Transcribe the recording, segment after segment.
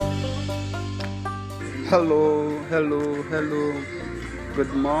Hello.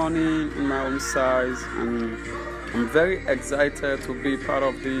 Good morning in my own size, and I'm very excited to be part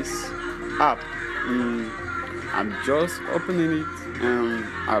of this app. Mm, I'm just opening it, and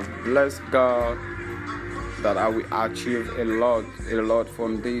I've blessed God that I will achieve a lot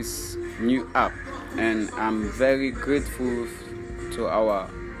from this new app, and I'm very grateful to our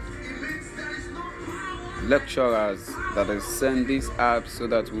lecturers that has sent this app so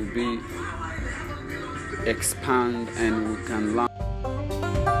that we'll be expand and we can learn